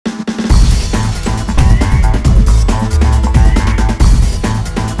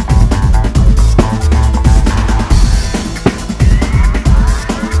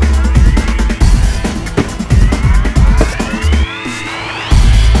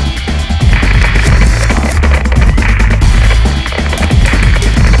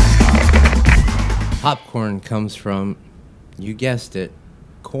Popcorn comes from, you guessed it,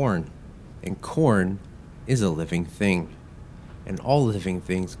 corn. And corn is a living thing. And all living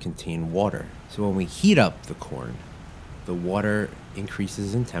things contain water. So when we heat up the corn, the water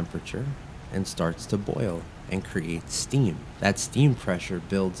increases in temperature and starts to boil and creates steam. That steam pressure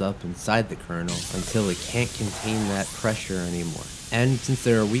builds up inside the kernel until it can't contain that pressure anymore. And since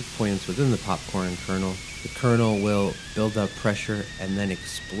there are weak points within the popcorn kernel will build up pressure and then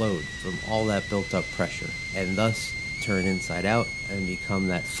explode from all that built up pressure, and thus turn inside out and become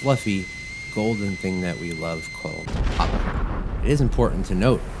that fluffy, golden thing that we love called popcorn. It is important to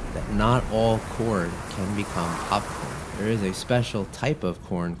note that not all corn can become popcorn. There is a special type of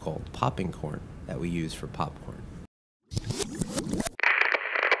corn called popping corn that we use for popcorn.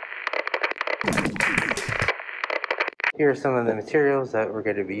 Here are some of the materials that we're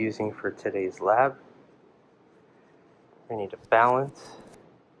going to be using for today's lab. We need a balance,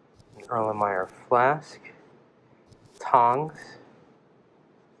 an Erlenmeyer flask, tongs,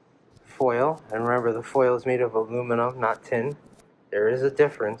 foil, and remember the foil is made of aluminum, not tin. There is a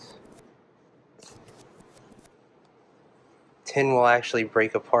difference. Tin will actually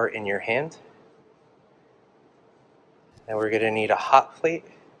break apart in your hand. And we're going to need a hot plate,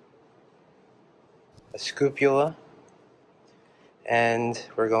 a scoopula, and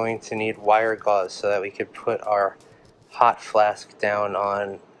we're going to need wire gauze so that we could put our hot flask down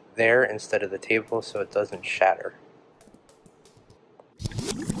on there instead of the table so it doesn't shatter.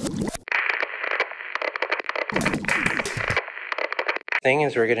 Thing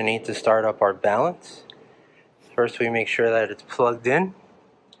is, we're going to need to start up our balance. First we make sure that it's plugged in,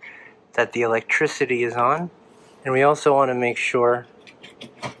 that the electricity is on, and we also want to make sure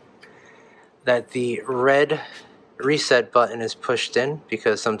that the red reset button is pushed in,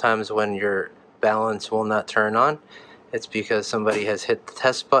 because sometimes when your balance will not turn on, it's because somebody has hit the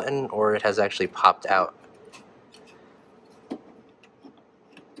test button or it has actually popped out.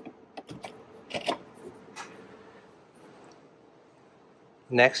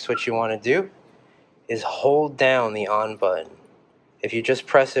 Next, what you want to do is hold down the on button. If you just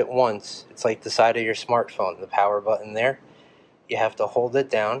press it once, it's like the side of your smartphone, the power button there. You have to hold it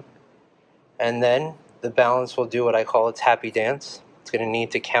down, and then the balance will do what I call its happy dance. It's going to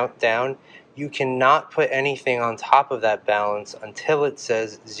need to count down. You cannot put anything on top of that balance until it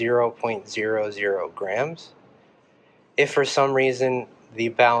says 0.00 grams. If for some reason the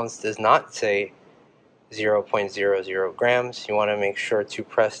balance does not say 0.00 grams, you want to make sure to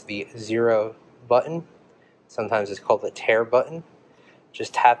press the 0 button. Sometimes it's called the tare button.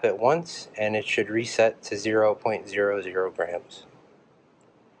 Just tap it once and it should reset to 0.00 grams.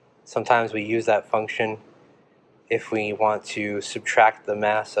 Sometimes we use that function if we want to subtract the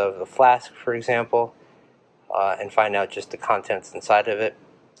mass of the flask, for example, and find out just the contents inside of it.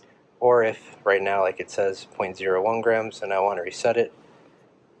 Or if right now, like it says 0.01 grams and I want to reset it,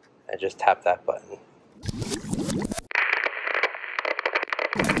 I just tap that button.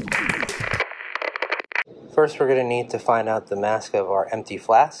 First, we're going to need to find out the mass of our empty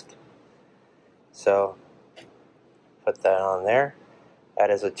flask. So, put that on there. That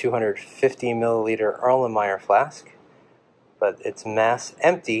is a 250 milliliter Erlenmeyer flask, but its mass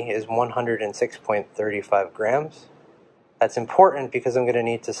empty is 106.35 grams. That's important because I'm going to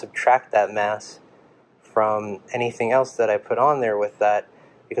need to subtract that mass from anything else that I put on there with that,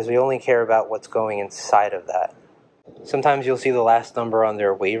 because we only care about what's going inside of that. Sometimes you'll see the last number on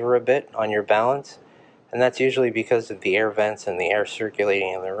there waver a bit on your balance, and that's usually because of the air vents and the air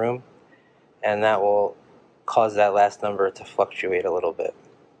circulating in the room, and that will cause that last number to fluctuate a little bit.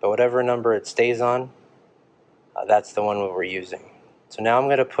 But whatever number it stays on, that's the one we're using. So now I'm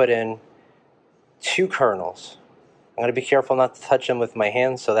going to put in 2 kernels. I'm going to be careful not to touch them with my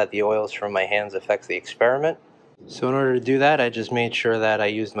hands so that the oils from my hands affect the experiment. So in order to do that, I just made sure that I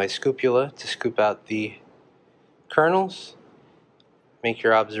used my scoopula to scoop out the kernels. Make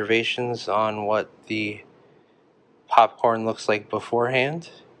your observations on what the popcorn looks like beforehand.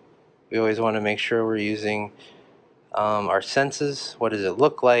 We always want to make sure we're using our senses. What does it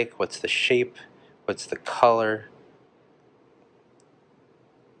look like? What's the shape? What's the color?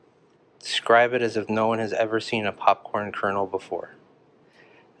 Describe it as if no one has ever seen a popcorn kernel before.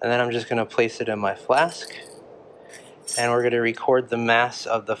 And then I'm just going to place it in my flask. And we're going to record the mass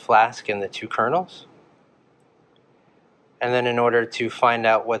of the flask and the 2 kernels. And then in order to find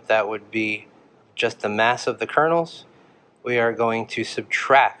out what that would be, just the mass of the kernels, we are going to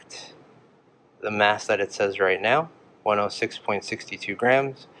subtract the mass that it says right now, 106.62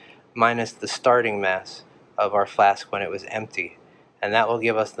 grams, minus the starting mass of our flask when it was empty. And that will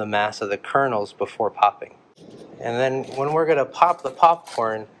give us the mass of the kernels before popping. And then when we're going to pop the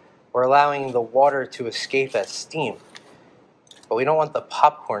popcorn, we're allowing the water to escape as steam, but we don't want the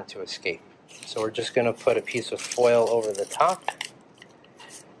popcorn to escape. So we're just going to put a piece of foil over the top,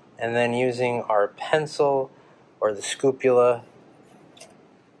 and then using our pencil or the scapula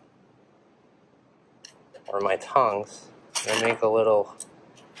or my tongs, I'm going to make a little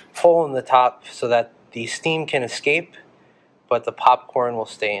hole in the top so that the steam can escape, but the popcorn will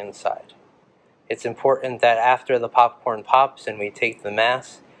stay inside. It's important that after the popcorn pops and we take the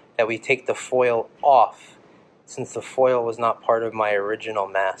mass, that we take the foil off, since the foil was not part of my original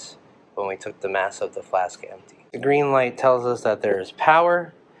mass when we took the mass of the flask empty. The green light tells us that there is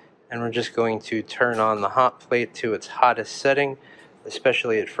power, and we're just going to turn on the hot plate to its hottest setting,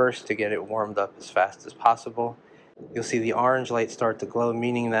 especially at first to get it warmed up as fast as possible. You'll see the orange light start to glow,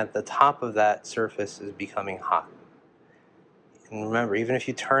 meaning that the top of that surface is becoming hot. And remember, even if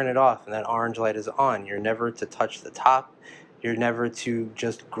you turn it off and that orange light is on, you're never to touch the top. You're never to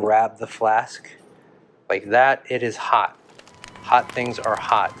just grab the flask like that. It is hot. Hot things are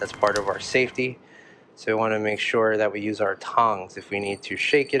hot. That's part of our safety. So we want to make sure that we use our tongs if we need to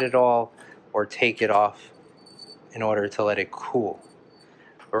shake it at all or take it off in order to let it cool.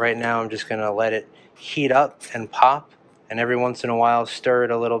 But right now I'm just going to let it heat up and pop, and every once in a while stir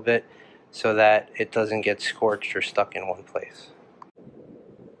it a little bit so that it doesn't get scorched or stuck in one place.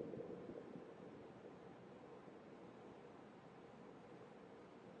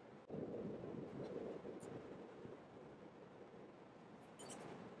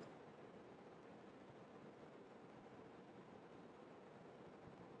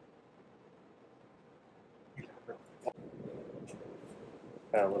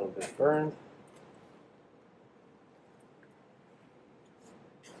 Got a little bit burned.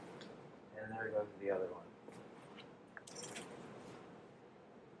 And there goes the other one.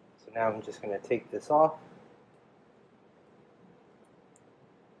 So now I'm just going to take this off.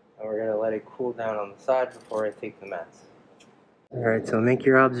 And we're going to let it cool down on the side before I take the mass. Alright, so make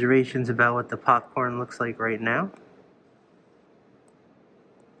your observations about what the popcorn looks like right now.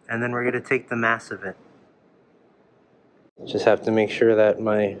 And then we're going to take the mass of it. Just have to make sure that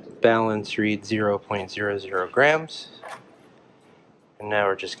my balance reads 0.00 grams. And now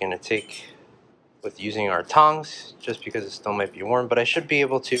we're just going to take, with using our tongs, just because it still might be warm, but I should be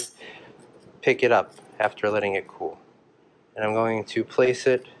able to pick it up after letting it cool. And I'm going to place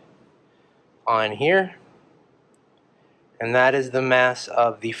it on here. And that is the mass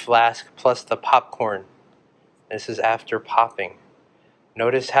of the flask plus the popcorn. This is after popping.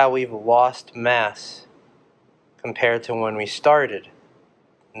 Notice how we've lost mass compared to when we started.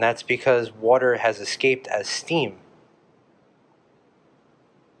 And that's because water has escaped as steam.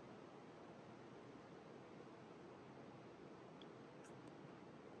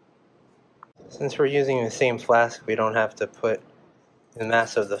 Since we're using the same flask, we don't have to put the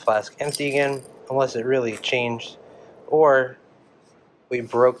mass of the flask empty again, unless it really changed, or we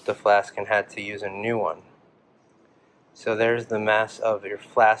broke the flask and had to use a new one. So there's the mass of your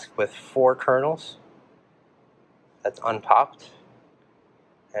flask with 4 kernels. That's unpopped.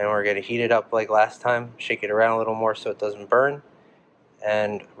 And we're going to heat it up like last time, shake it around a little more so it doesn't burn,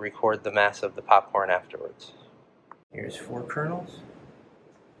 and record the mass of the popcorn afterwards. Here's 4 kernels.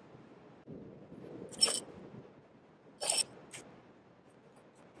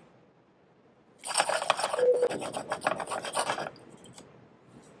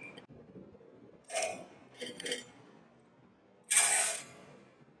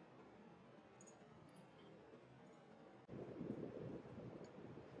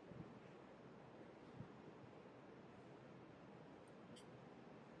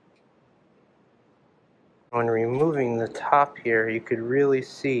 When removing the top here, you could really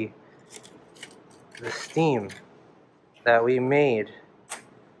see the steam that we made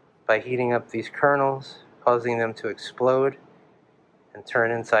by heating up these kernels, causing them to explode and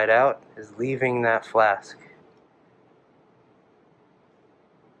turn inside out, is leaving that flask.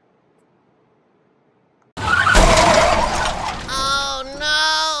 Oh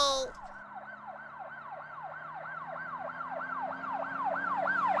no!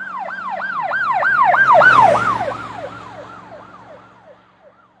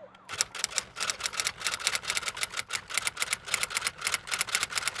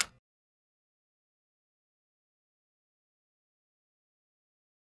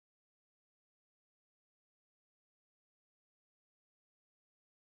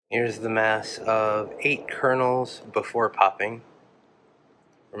 Here's the mass of 8 kernels before popping.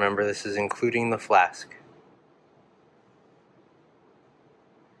 Remember, this is including the flask.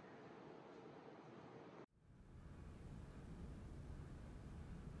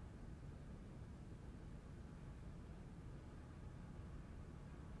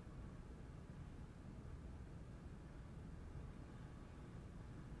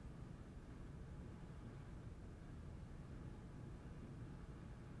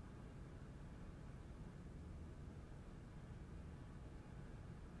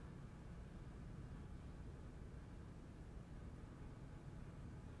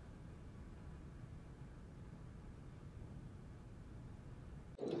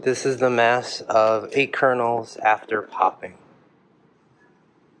 This is the mass of 8 kernels after popping.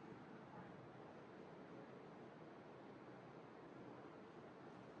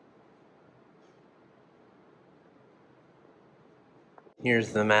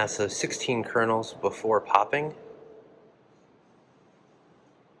 Here's the mass of 16 kernels before popping.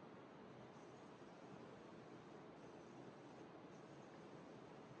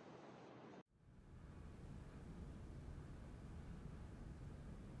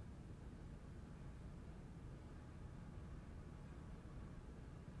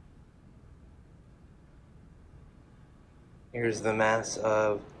 Here's the mass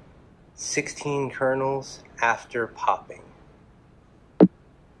of 16 kernels after popping.